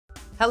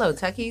Hello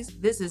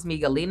techies, this is me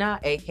Galina,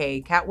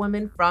 aka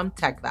Catwoman from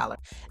Tech Valor.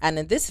 And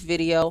in this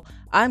video,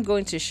 I'm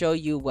going to show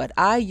you what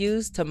I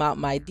use to mount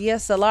my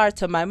DSLR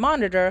to my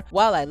monitor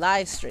while I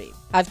live stream.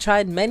 I've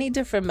tried many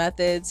different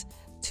methods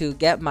to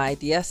get my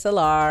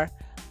DSLR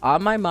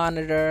on my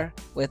monitor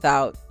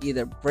without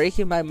either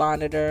breaking my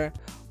monitor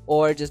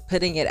or just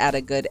putting it at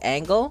a good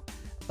angle.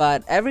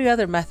 But every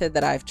other method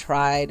that I've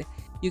tried,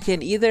 you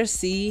can either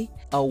see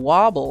a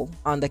wobble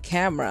on the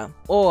camera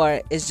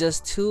or it's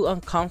just too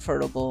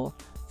uncomfortable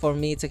for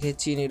me to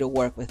continue to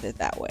work with it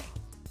that way.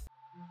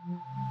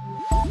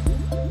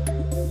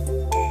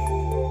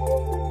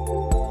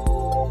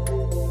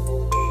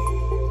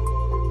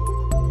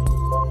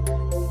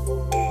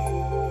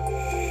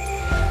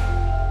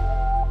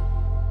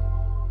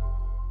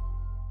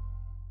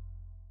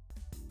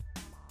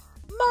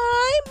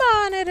 My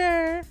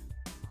monitor.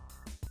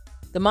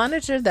 The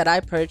monitor that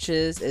I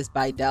purchased is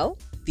by Dell,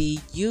 the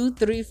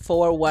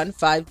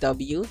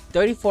U3415W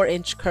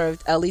 34-inch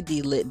curved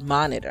LED lit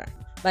monitor.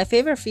 My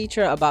favorite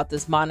feature about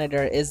this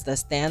monitor is the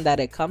stand that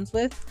it comes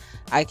with.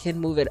 I can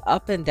move it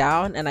up and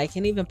down, and I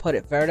can even put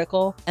it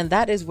vertical, and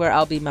that is where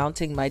I'll be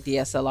mounting my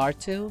DSLR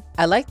to.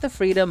 I like the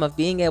freedom of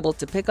being able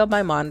to pick up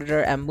my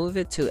monitor and move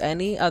it to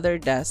any other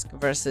desk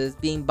versus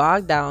being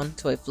bogged down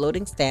to a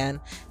floating stand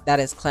that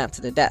is clamped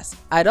to the desk.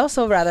 I'd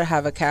also rather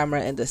have a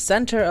camera in the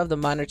center of the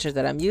monitor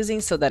that I'm using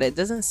so that it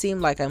doesn't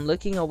seem like I'm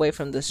looking away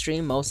from the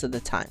stream most of the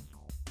time.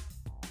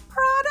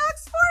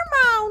 Products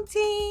for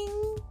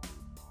mounting.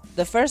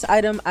 The first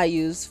item I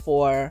use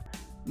for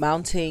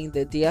mounting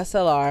the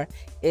DSLR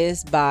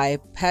is by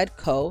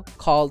Pedco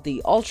called the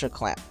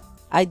UltraClamp.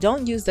 I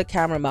don't use the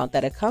camera mount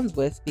that it comes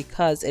with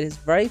because it is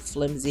very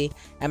flimsy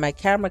and my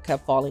camera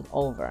kept falling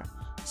over.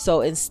 So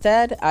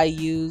instead I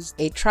used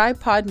a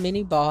tripod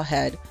mini ball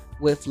head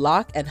with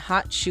lock and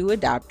hot shoe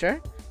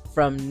adapter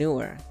from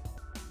Neewer.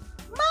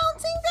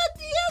 Mounting the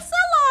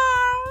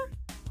DSLR!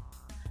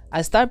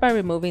 I start by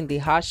removing the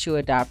hot shoe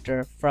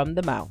adapter from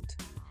the mount.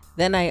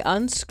 Then I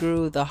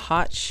unscrew the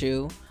hot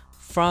shoe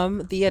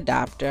from the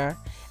adapter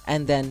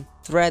and then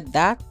thread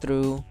that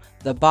through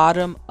the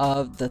bottom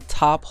of the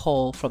top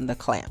hole from the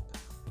clamp.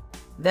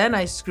 Then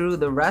I screw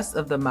the rest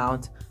of the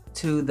mount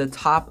to the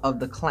top of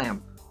the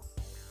clamp.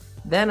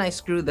 Then I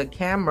screw the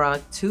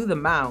camera to the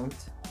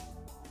mount.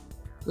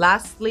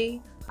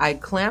 Lastly, I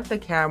clamp the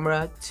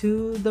camera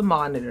to the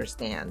monitor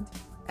stand.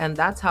 And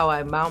that's how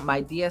I mount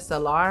my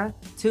DSLR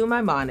to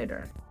my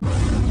monitor.